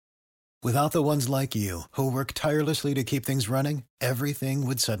Without the ones like you, who work tirelessly to keep things running, everything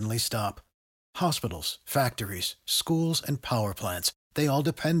would suddenly stop. Hospitals, factories, schools, and power plants, they all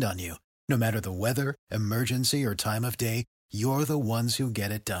depend on you. No matter the weather, emergency, or time of day, you're the ones who get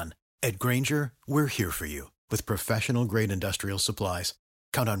it done. At Grainger, we're here for you with professional-grade industrial supplies.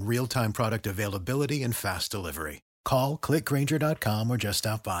 Count on real-time product availability and fast delivery. Call, clickgrainger.com, or just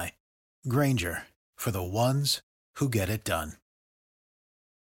stop by. Grainger, for the ones who get it done.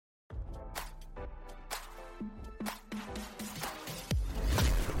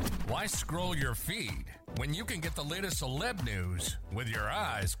 Why scroll your feed when you can get the latest celeb news with your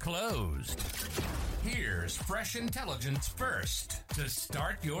eyes closed? Here's fresh intelligence first to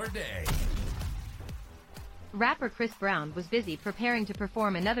start your day. Rapper Chris Brown was busy preparing to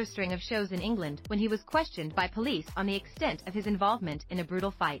perform another string of shows in England when he was questioned by police on the extent of his involvement in a brutal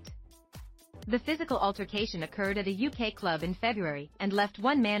fight. The physical altercation occurred at a UK club in February and left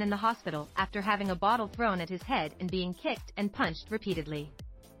one man in the hospital after having a bottle thrown at his head and being kicked and punched repeatedly.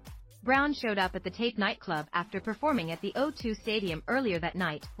 Brown showed up at the Tape nightclub after performing at the O2 Stadium earlier that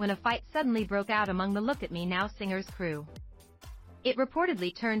night when a fight suddenly broke out among the Look at Me Now singers' crew. It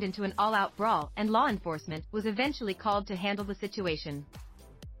reportedly turned into an all-out brawl, and law enforcement was eventually called to handle the situation.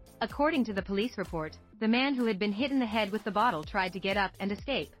 According to the police report, the man who had been hit in the head with the bottle tried to get up and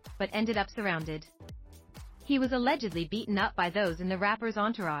escape, but ended up surrounded. He was allegedly beaten up by those in the rapper's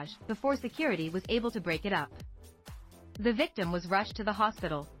entourage before security was able to break it up. The victim was rushed to the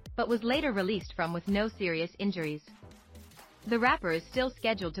hospital, but was later released with no serious injuries. The rapper is still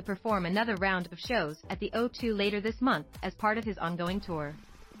scheduled to perform another round of shows at the O2 later this month as part of his ongoing tour.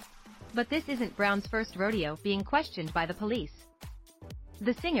 But this isn't Brown's first rodeo being questioned by the police.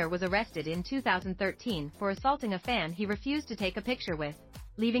 The singer was arrested in 2013 for assaulting a fan he refused to take a picture with,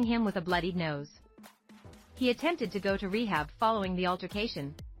 leaving him with a bloodied nose. He attempted to go to rehab following the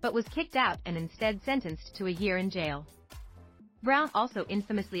altercation, but was kicked out and instead sentenced to a year in jail. Brown also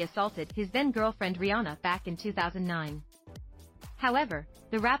infamously assaulted his then-girlfriend Rihanna back in 2009. However,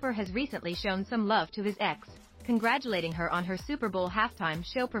 the rapper has recently shown some love to his ex, congratulating her on her Super Bowl halftime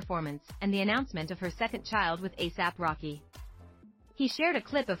show performance and the announcement of her second child with A$AP Rocky. He shared a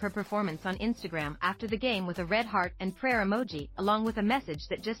clip of her performance on Instagram after the game with a red heart and prayer emoji, along with a message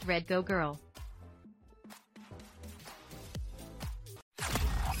that just read "Go Girl."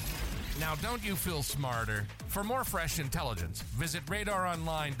 Now don't you feel smarter? For more fresh intelligence, visit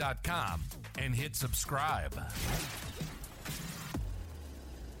radaronline.com and hit subscribe.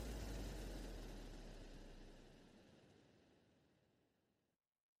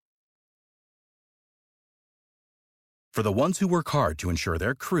 For the ones who work hard to ensure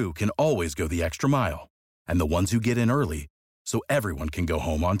their crew can always go the extra mile, and the ones who get in early so everyone can go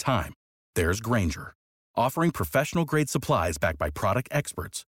home on time, there's Grainger, offering professional-grade supplies backed by product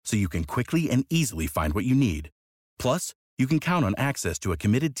experts so you can quickly and easily find what you need. Plus, you can count on access to a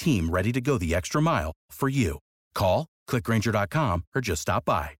committed team ready to go the extra mile for you. Call, click Grainger.com, or just stop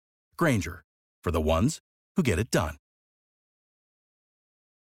by. Grainger, for the ones who get it done.